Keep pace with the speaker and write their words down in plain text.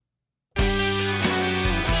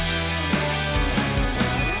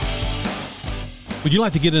Would you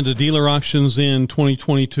like to get into dealer auctions in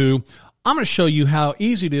 2022? I'm going to show you how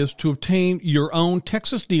easy it is to obtain your own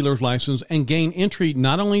Texas dealer's license and gain entry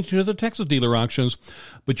not only to the Texas dealer auctions,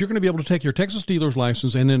 but you're going to be able to take your Texas dealer's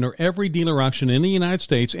license and enter every dealer auction in the United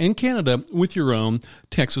States and Canada with your own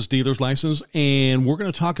Texas dealer's license. And we're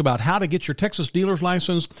going to talk about how to get your Texas dealer's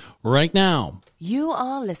license right now. You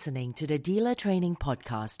are listening to the Dealer Training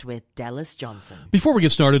Podcast with Dallas Johnson. Before we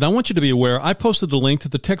get started, I want you to be aware, I posted the link to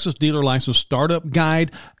the Texas Dealer License Startup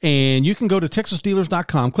Guide, and you can go to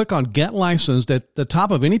texasdealers.com, click on Get Licensed at the top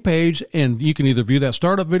of any page, and you can either view that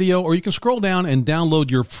startup video or you can scroll down and download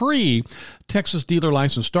your free Texas Dealer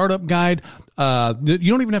License Startup Guide.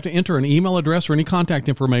 You don't even have to enter an email address or any contact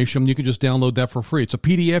information. You can just download that for free. It's a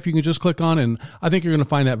PDF you can just click on, and I think you're going to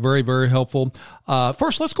find that very, very helpful.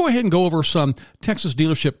 First, let's go ahead and go over some Texas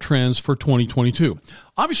dealership trends for 2022.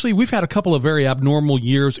 Obviously, we've had a couple of very abnormal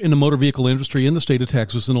years in the motor vehicle industry in the state of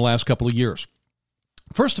Texas in the last couple of years.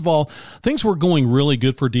 First of all, things were going really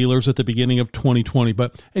good for dealers at the beginning of 2020.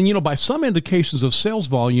 By some indications of sales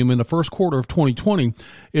volume in the first quarter of 2020,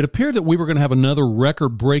 it appeared that we were going to have another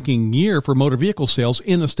record-breaking year for motor vehicle sales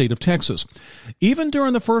in the state of Texas. Even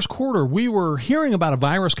during the first quarter, we were hearing about a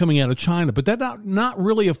virus coming out of China, but that did not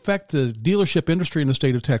really affect the dealership industry in the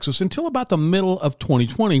state of Texas until about the middle of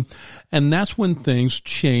 2020, and that's when things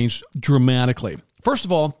changed dramatically. First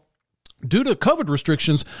of all, due to COVID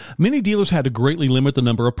restrictions, many dealers had to greatly limit the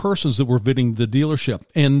number of persons that were visiting the dealership.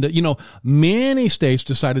 And, many states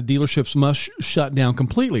decided dealerships must shut down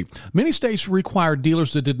completely. Many states required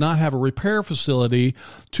dealers that did not have a repair facility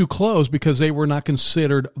to close because they were not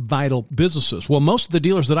considered vital businesses. Well, most of the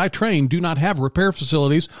dealers that I train do not have repair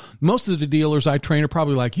facilities. Most of the dealers I train are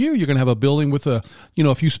probably like you. You're going to have a building with a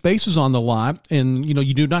few spaces on the lot. And,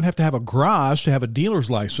 you do not have to have a garage to have a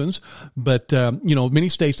dealer's license. But, many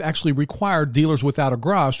states actually required dealers without a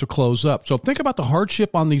garage to close up. So think about the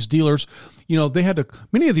hardship on these dealers.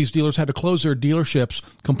 Many of these dealers had to close their dealerships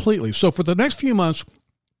completely. So for the next few months,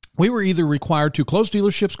 we were either required to close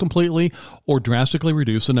dealerships completely or drastically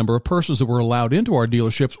reduce the number of persons that were allowed into our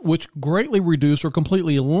dealerships, which greatly reduced or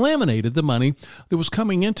completely eliminated the money that was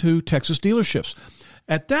coming into Texas dealerships.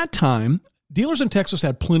 At that time, dealers in Texas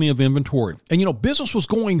had plenty of inventory, and business was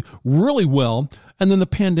going really well. And then the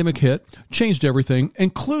pandemic hit, changed everything,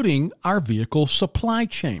 including our vehicle supply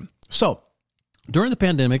chain. So during the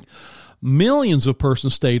pandemic, millions of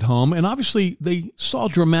persons stayed home, and obviously they saw a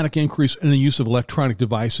dramatic increase in the use of electronic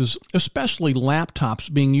devices, especially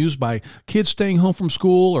laptops being used by kids staying home from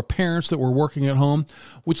school or parents that were working at home,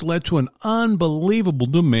 which led to an unbelievable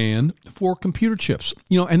demand for computer chips.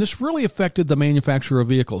 And this really affected the manufacturer of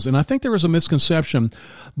vehicles. And I think there is a misconception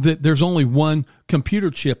that there's only one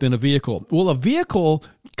computer chip in a vehicle. Well, a vehicle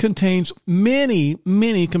contains many,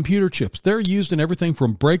 many computer chips. They're used in everything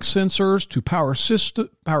from brake sensors to power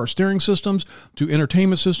steering systems to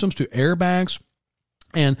entertainment systems to airbags.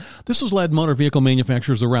 And this has led motor vehicle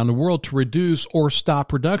manufacturers around the world to reduce or stop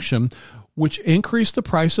production, which increased the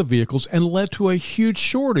price of vehicles and led to a huge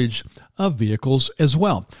shortage of vehicles as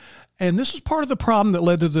well. And this is part of the problem that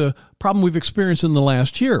led to the problem we've experienced in the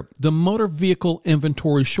last year, the motor vehicle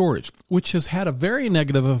inventory shortage, which has had a very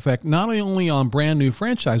negative effect not only on brand new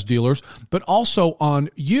franchise dealers, but also on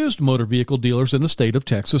used motor vehicle dealers in the state of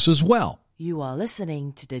Texas as well. You are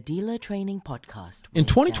listening to the Dealer Training Podcast. In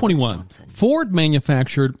 2021, Ford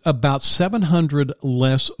manufactured about 700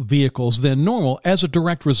 less vehicles than normal as a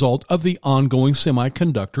direct result of the ongoing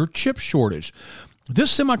semiconductor chip shortage.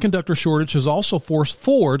 This semiconductor shortage has also forced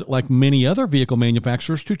Ford, like many other vehicle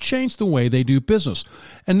manufacturers, to change the way they do business.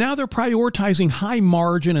 And now they're prioritizing high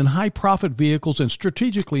margin and high profit vehicles and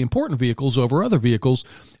strategically important vehicles over other vehicles.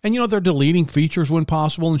 And, they're deleting features when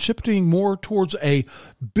possible and shifting more towards a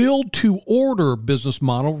build to order business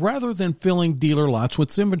model rather than filling dealer lots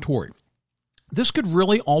with inventory. This could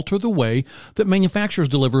really alter the way that manufacturers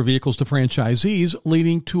deliver vehicles to franchisees,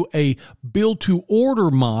 leading to a build-to-order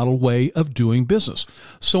model way of doing business.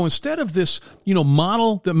 So instead of this,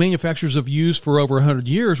 model that manufacturers have used for over 100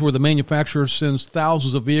 years, where the manufacturer sends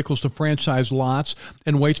thousands of vehicles to franchise lots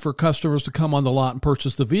and waits for customers to come on the lot and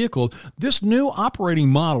purchase the vehicle, this new operating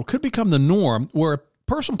model could become the norm, where a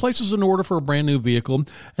person places an order for a brand new vehicle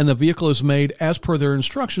and the vehicle is made as per their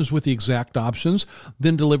instructions with the exact options,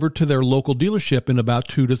 then delivered to their local dealership in about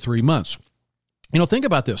 2 to 3 months. Think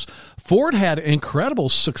about this. Ford had incredible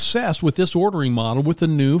success with this ordering model with the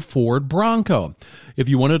new Ford Bronco. If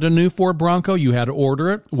you wanted a new Ford Bronco, you had to order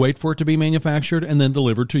it, wait for it to be manufactured, and then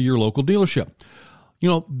delivered to your local dealership.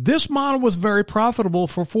 This model was very profitable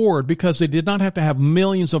for Ford because they did not have to have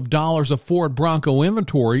millions of dollars of Ford Bronco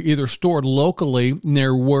inventory either stored locally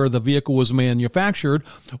near where the vehicle was manufactured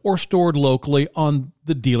or stored locally on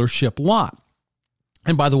the dealership lot.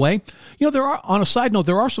 And by the way, on a side note,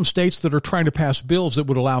 there are some states that are trying to pass bills that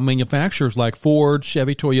would allow manufacturers like Ford,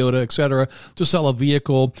 Chevy, Toyota, et cetera, to sell a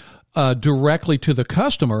vehicle directly to the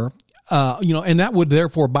customer. And that would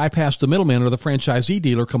therefore bypass the middleman or the franchisee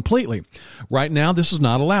dealer completely. Right now, this is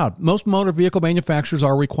not allowed. Most motor vehicle manufacturers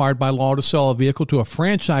are required by law to sell a vehicle to a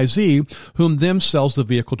franchisee whom then sells the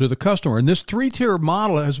vehicle to the customer. And this three-tier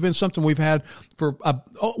model has been something we've had for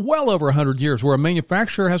well over 100 years, where a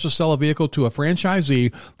manufacturer has to sell a vehicle to a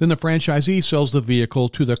franchisee, then the franchisee sells the vehicle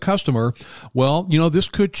to the customer. Well, this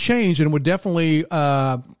could change and would definitely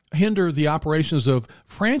hinder the operations of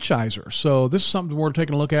franchisors. So this is something we're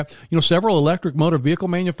taking a look at. Several electric motor vehicle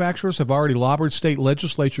manufacturers have already lobbied state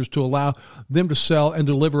legislatures to allow them to sell and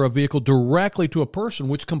deliver a vehicle directly to a person,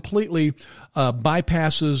 which completely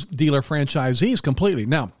bypasses dealer franchisees completely.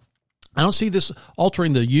 Now, I don't see this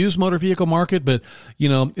altering the used motor vehicle market, but,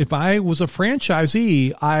 if I was a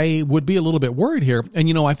franchisee, I would be a little bit worried here.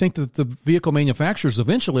 And, I think that the vehicle manufacturers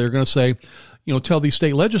eventually are going to say, tell these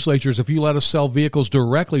state legislatures, if you let us sell vehicles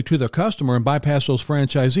directly to the customer and bypass those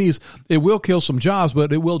franchisees, it will kill some jobs,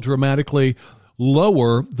 but it will dramatically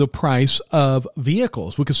lower the price of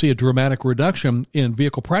vehicles. We could see a dramatic reduction in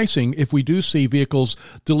vehicle pricing if we do see vehicles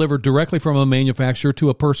delivered directly from a manufacturer to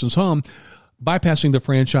a person's home, bypassing the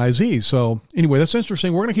franchisees. So anyway, that's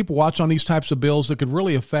interesting. We're going to keep a watch on these types of bills that could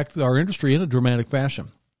really affect our industry in a dramatic fashion.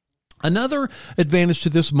 Another advantage to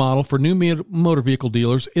this model for new motor vehicle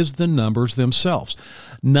dealers is the numbers themselves.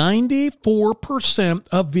 94%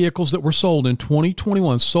 of vehicles that were sold in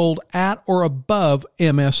 2021 sold at or above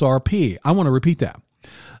MSRP. I want to repeat that.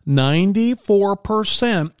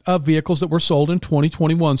 94% of vehicles that were sold in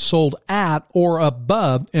 2021 sold at or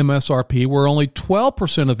above MSRP, where only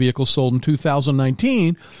 12% of vehicles sold in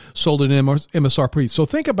 2019 sold at MSRP. So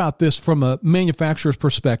think about this from a manufacturer's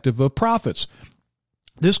perspective of profits.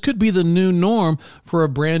 This could be the new norm for a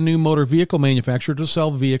brand new motor vehicle manufacturer to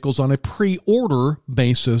sell vehicles on a pre-order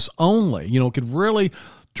basis only. It could really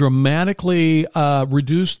dramatically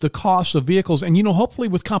reduce the cost of vehicles. And, hopefully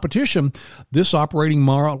with competition, this operating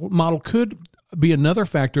model could be another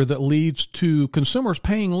factor that leads to consumers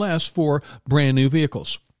paying less for brand new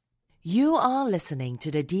vehicles. You are listening to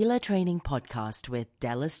the Dealer Training Podcast with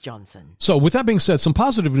Dallas Johnson. So with that being said, some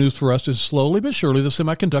positive news for us is slowly but surely the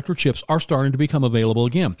semiconductor chips are starting to become available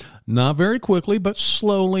again. Not very quickly, but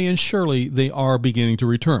slowly and surely they are beginning to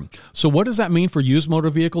return. So what does that mean for used motor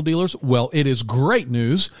vehicle dealers? Well, it is great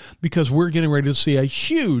news because we're getting ready to see a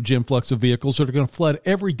huge influx of vehicles that are going to flood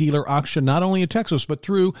every dealer auction, not only in Texas, but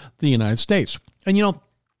through the United States. And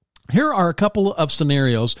here are a couple of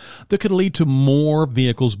scenarios that could lead to more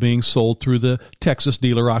vehicles being sold through the Texas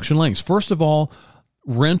dealer auction lanes. First of all,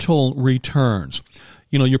 rental returns.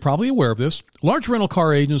 You're probably aware of this. Large rental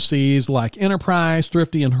car agencies like Enterprise,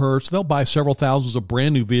 Thrifty, and Hertz, they'll buy several thousands of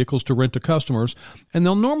brand new vehicles to rent to customers, and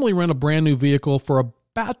they'll normally rent a brand new vehicle for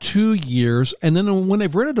about 2 years, and then when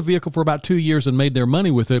they've rented a vehicle for about 2 years and made their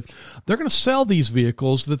money with it, they're going to sell these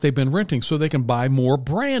vehicles that they've been renting so they can buy more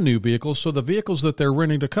brand new vehicles. So the vehicles that they're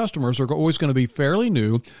renting to customers are always going to be fairly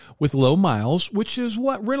new with low miles, which is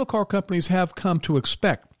what rental car companies have come to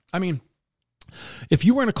expect. I mean, if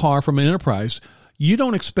you rent a car from an Enterprise, you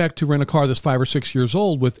don't expect to rent a car that's 5 or 6 years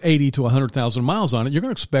old with 80 to 100,000 miles on it. You're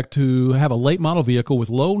going to expect to have a late model vehicle with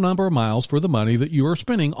low number of miles for the money that you are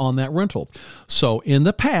spending on that rental. So in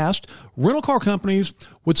the past, rental car companies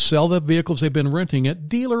would sell the vehicles they've been renting at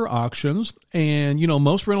dealer auctions. And,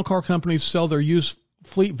 most rental car companies sell their used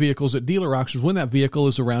fleet vehicles at dealer auctions when that vehicle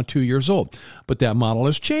is around 2 years old. But that model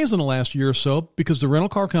has changed in the last year or so because the rental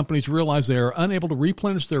car companies realize they are unable to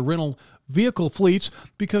replenish their rental vehicle fleets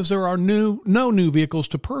because there are no new vehicles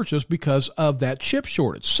to purchase because of that chip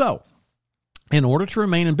shortage. So, in order to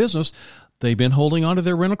remain in business, they've been holding onto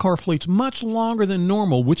their rental car fleets much longer than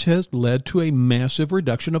normal, which has led to a massive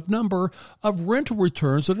reduction of number of rental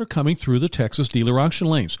returns that are coming through the Texas dealer auction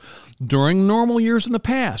lanes. During normal years in the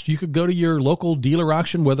past, you could go to your local dealer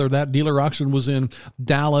auction, whether that dealer auction was in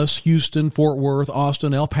Dallas, Houston, Fort Worth,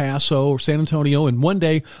 Austin, El Paso, or San Antonio, and one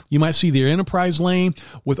day you might see the Enterprise lane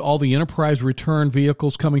with all the Enterprise return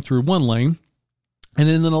vehicles coming through one lane. And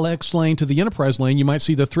in the next lane to the enterprise lane, you might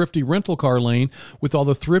see the thrifty rental car lane with all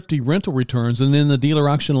the thrifty rental returns. And then the dealer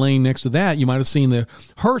auction lane next to that, you might have seen the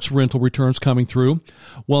Hertz rental returns coming through.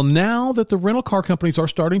 Well, now that the rental car companies are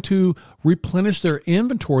starting to replenish their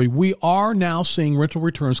inventory, we are now seeing rental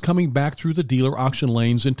returns coming back through the dealer auction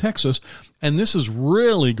lanes in Texas. And this is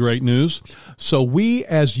really great news. So we,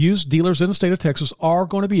 as used dealers in the state of Texas, are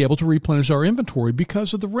going to be able to replenish our inventory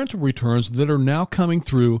because of the rental returns that are now coming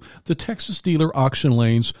through the Texas dealer auction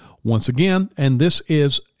lanes once again. And this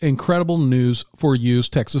is incredible news for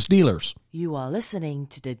used Texas dealers. You are listening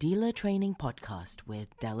to the Dealer Training Podcast with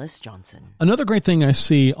Dallas Johnson. Another great thing I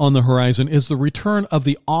see on the horizon is the return of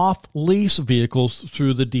the off-lease vehicles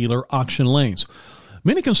through the dealer auction lanes.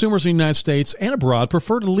 Many consumers in the United States and abroad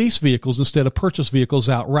prefer to lease vehicles instead of purchase vehicles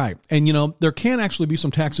outright. And, there can actually be some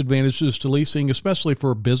tax advantages to leasing, especially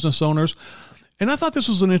for business owners. And I thought this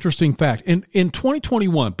was an interesting fact. In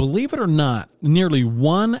 2021, believe it or not, nearly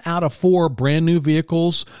 1 out of 4 brand new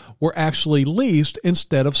vehicles were actually leased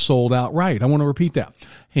instead of sold outright. I want to repeat that.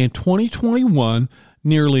 In 2021,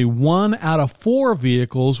 nearly 1 out of 4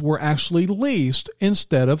 vehicles were actually leased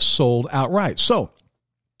instead of sold outright. So,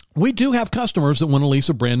 we do have customers that want to lease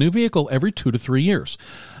a brand new vehicle every 2 to 3 years.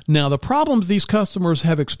 Now, the problems these customers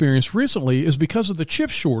have experienced recently is because of the chip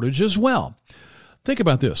shortage as well. Think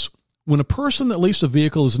about this. When a person that leased a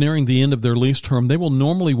vehicle is nearing the end of their lease term, they will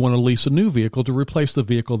normally want to lease a new vehicle to replace the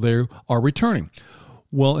vehicle they are returning.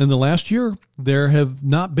 Well, in the last year, there have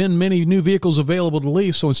not been many new vehicles available to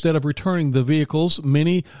lease, so instead of returning the vehicles,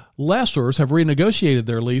 many lessors have renegotiated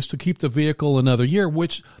their lease to keep the vehicle another year,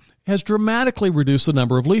 which has dramatically reduced the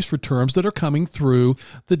number of lease returns that are coming through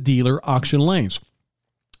the dealer auction lanes.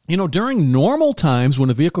 During normal times when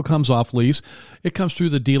a vehicle comes off lease, it comes through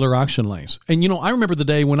the dealer auction lanes. And, I remember the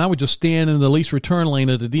day when I would just stand in the lease return lane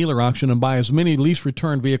at the dealer auction and buy as many lease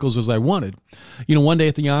return vehicles as I wanted. One day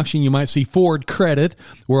at the auction, you might see Ford Credit,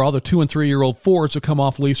 where all the 2 and 3 year old Fords that come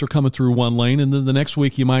off lease are coming through one lane. And then the next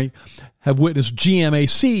week, you might have witnessed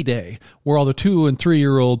GMAC Day, where all the 2 and 3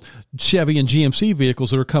 year old Chevy and GMC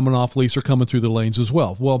vehicles that are coming off lease are coming through the lanes as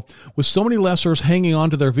well. Well, with so many lessors hanging on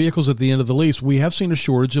to their vehicles at the end of the lease, we have seen a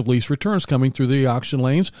shortage of lease returns coming through the auction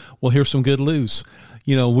lanes. Well, here's some good news.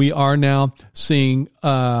 We are now seeing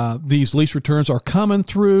these lease returns are coming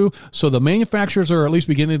through. So the manufacturers are at least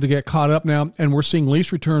beginning to get caught up now, and we're seeing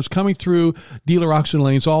lease returns coming through dealer auction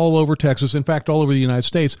lanes all over Texas, in fact, all over the United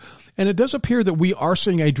States. And it does appear that we are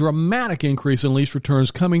seeing a dramatic increase in lease returns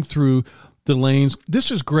coming through the lanes. This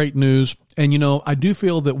is great news. And, I do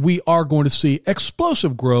feel that we are going to see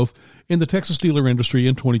explosive growth in the Texas dealer industry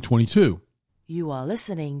in 2022. You are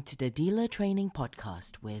listening to the Dealer Training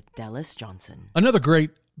Podcast with Dallas Johnson. Another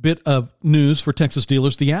great bit of news for Texas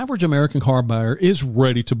dealers, the average American car buyer is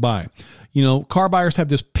ready to buy. Car buyers have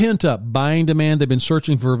this pent-up buying demand. They've been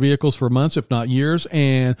searching for vehicles for months, if not years,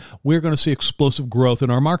 and we're going to see explosive growth in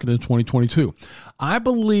our market in 2022. I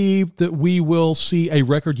believe that we will see a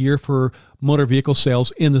record year for motor vehicle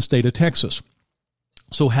sales in the state of Texas.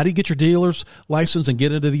 So how do you get your dealer's license and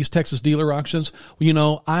get into these Texas dealer auctions?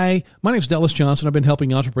 Well, my name's Dallas Johnson. I've been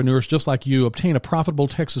helping entrepreneurs just like you obtain a profitable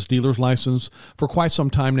Texas dealer's license for quite some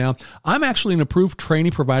time now. I'm actually an approved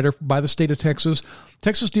training provider by the state of Texas.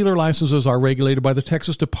 Texas dealer licenses are regulated by the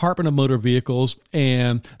Texas Department of Motor Vehicles,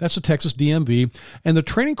 and that's the Texas DMV. And the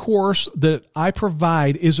training course that I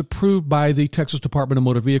provide is approved by the Texas Department of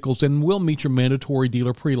Motor Vehicles and will meet your mandatory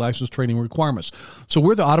dealer pre-license training requirements. So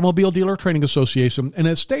we're the Automobile Dealer Training Association, and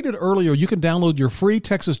as stated earlier, you can download your free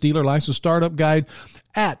Texas Dealer License Startup Guide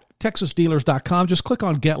at TexasDealers.com. Just click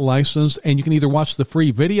on Get Licensed, and you can either watch the free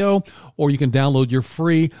video or you can download your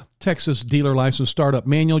free Texas Dealer License Startup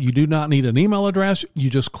Manual. You do not need an email address. You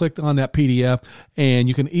just click on that PDF, and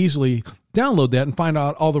you can easily download that and find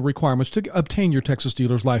out all the requirements to obtain your Texas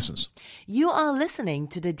dealer's license. You are listening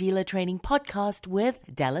to the Dealer Training Podcast with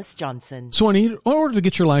Dallas Johnson. So in order to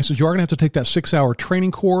get your license, you are going to have to take that 6-hour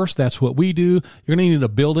training course. That's what we do. You're going to need a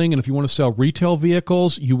building, and if you want to sell retail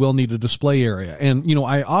vehicles, you will need a display area. And,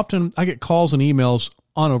 I get calls and emails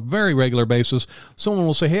on a very regular basis. Someone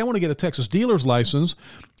will say, hey, I want to get a Texas dealer's license,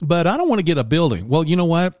 but I don't want to get a building. Well, you know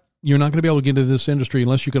what? You're not going to be able to get into this industry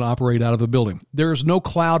unless you can operate out of a building. There is no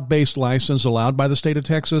cloud-based license allowed by the state of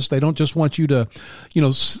Texas. They don't just want you to,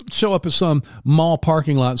 show up at some mall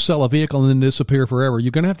parking lot and sell a vehicle and then disappear forever.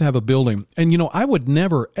 You're going to have a building. And, I would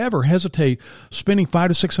never, ever hesitate spending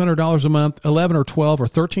 $500 to $600 a month, $1,100 or $1,200 or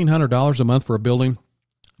 $1,300 a month for a building.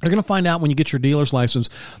 You're going to find out when you get your dealer's license,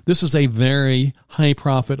 this is a very high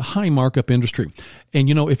profit, high markup industry. And,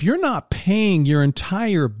 if you're not paying your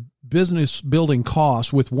entire business building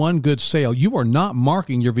costs with one good sale, you are not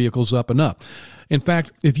marking your vehicles up enough. In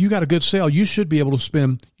fact, if you got a good sale, you should be able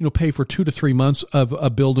to pay for 2 to 3 months of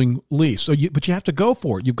a building lease. But you have to go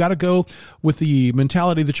for it. You've got to go with the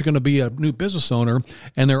mentality that you're going to be a new business owner,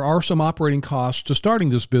 and there are some operating costs to starting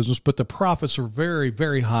this business, but the profits are very,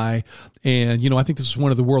 very high. And, I think this is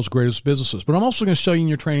one of the world's greatest businesses. But I'm also going to show you in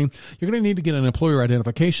your training, you're going to need to get an employer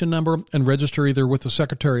identification number and register either with the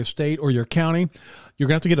Secretary of State or your county. You're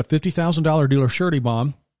going to have to get a $50,000 dealer surety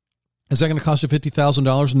bond. Is that going to cost you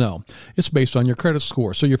 $50,000? No. It's based on your credit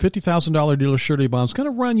score. So your $50,000 dealer surety bond is going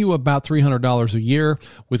to run you about $300 a year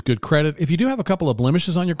with good credit. If you do have a couple of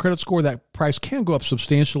blemishes on your credit score, that price can go up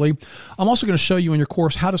substantially. I'm also going to show you in your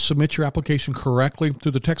course how to submit your application correctly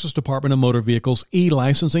through the Texas Department of Motor Vehicles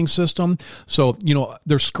e-licensing system. So,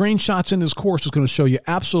 there's screenshots in this course that's going to show you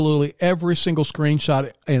absolutely every single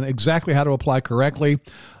screenshot and exactly how to apply correctly.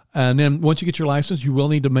 And then once you get your license, you will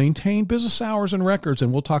need to maintain business hours and records,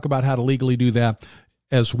 and we'll talk about how to legally do that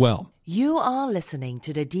as well. You are listening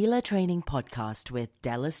to the Dealer Training Podcast with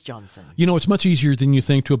Dallas Johnson. It's much easier than you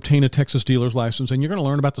think to obtain a Texas dealer's license, and you're going to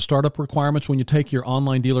learn about the startup requirements when you take your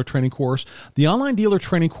online dealer training course. The online dealer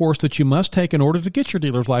training course that you must take in order to get your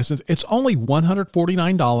dealer's license, it's only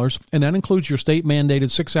 $149, and that includes your state-mandated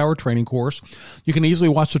 6-hour training course. You can easily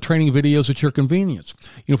watch the training videos at your convenience.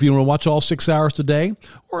 If you want to watch all 6 hours today,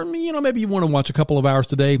 or, maybe you want to watch a couple of hours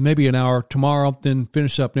today, maybe an hour tomorrow, then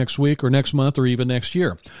finish up next week or next month or even next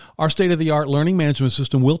year. Our state-of-the-art learning management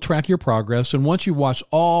system will track your progress, and once you watch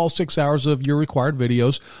all 6 hours of your required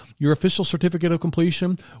videos, your official certificate of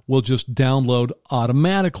completion will just download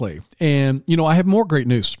automatically. And, I have more great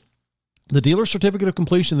news. The dealer certificate of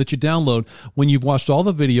completion that you download when you've watched all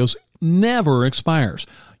the videos never expires.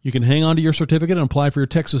 You can hang on to your certificate and apply for your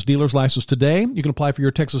Texas dealer's license today. You can apply for your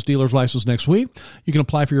Texas dealer's license next week. You can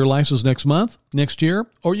apply for your license next month, next year,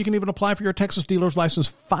 or you can even apply for your Texas dealer's license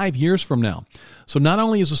 5 years from now. So not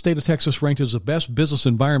only is the state of Texas ranked as the best business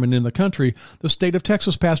environment in the country, the state of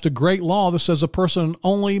Texas passed a great law that says a person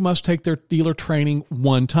only must take their dealer training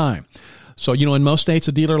one time. So, in most states,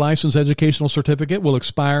 a dealer license educational certificate will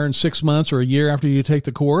expire in 6 months or a year after you take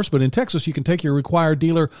the course. But in Texas, you can take your required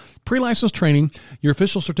dealer pre-license training. Your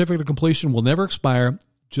official certificate of completion will never expire.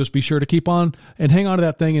 Just be sure to keep on and hang on to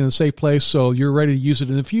that thing in a safe place so you're ready to use it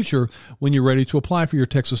in the future when you're ready to apply for your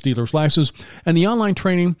Texas dealer's license. And the online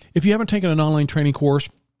training, if you haven't taken an online training course,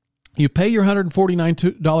 you pay your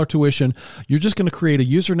 $149 tuition. You're just going to create a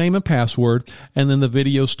username and password, and then the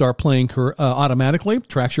videos start playing automatically.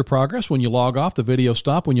 Tracks your progress. When you log off, the videos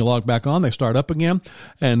stop. When you log back on, they start up again.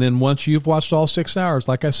 And then once you've watched all 6 hours,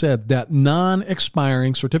 like I said, that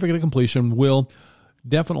non-expiring certificate of completion will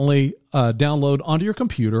definitely download onto your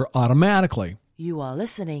computer automatically. You are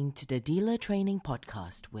listening to the Dealer Training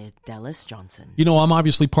Podcast with Dallas Johnson. I'm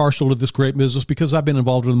obviously partial to this great business because I've been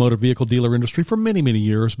involved in the motor vehicle dealer industry for many, many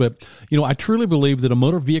years. But, I truly believe that a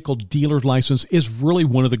motor vehicle dealer's license is really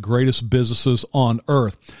one of the greatest businesses on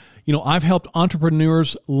earth. I've helped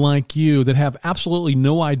entrepreneurs like you that have absolutely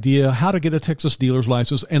no idea how to get a Texas dealer's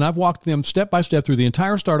license, and I've walked them step by step through the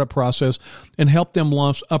entire startup process and helped them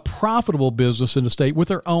launch a profitable business in the state with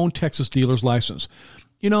their own Texas dealer's license.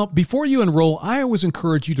 Before you enroll, I always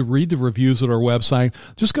encourage you to read the reviews at our website.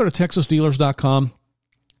 Just go to texasdealers.com.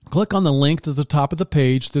 Click on the link at the top of the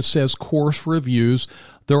page that says Course Reviews.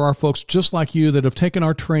 There are folks just like you that have taken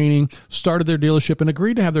our training, started their dealership, and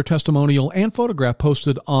agreed to have their testimonial and photograph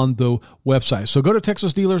posted on the website. So go to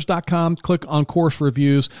texasdealers.com, click on Course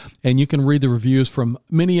Reviews, and you can read the reviews from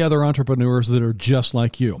many other entrepreneurs that are just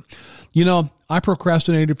like you. I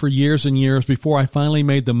procrastinated for years and years before I finally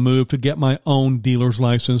made the move to get my own dealer's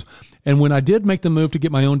license. And when I did make the move to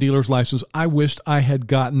get my own dealer's license, I wished I had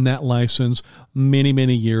gotten that license many,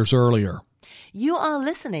 many years earlier. You are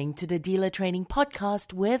listening to the Dealer Training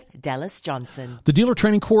Podcast with Dallas Johnson. The dealer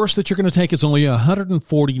training course that you're going to take is only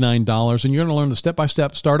 $149, and you're going to learn the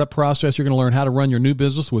step-by-step startup process. You're going to learn how to run your new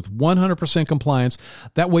business with 100% compliance.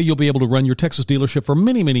 That way you'll be able to run your Texas dealership for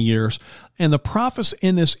many, many years. And the profits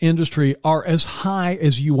in this industry are as high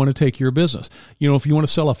as you want to take your business. If you want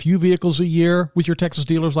to sell a few vehicles a year with your Texas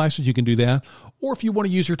dealer's license, you can do that. Or if you want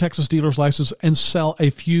to use your Texas dealer's license and sell a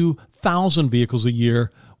few thousand vehicles a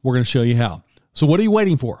year, we're going to show you how. So what are you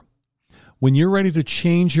waiting for? When you're ready to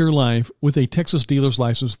change your life with a Texas dealer's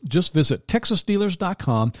license, just visit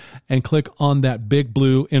texasdealers.com and click on that big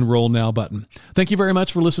blue Enroll Now button. Thank you very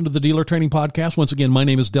much for listening to the Dealer Training Podcast. Once again, my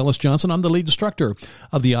name is Dallas Johnson. I'm the lead instructor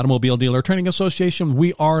of the Automobile Dealer Training Association.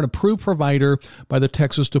 We are an approved provider by the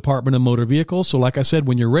Texas Department of Motor Vehicles. So like I said,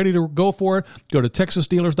 when you're ready to go for it, go to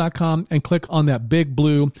texasdealers.com and click on that big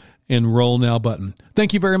blue Enroll Now button.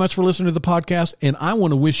 Thank you very much for listening to the podcast, and I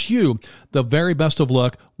want to wish you the very best of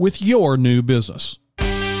luck with your new business.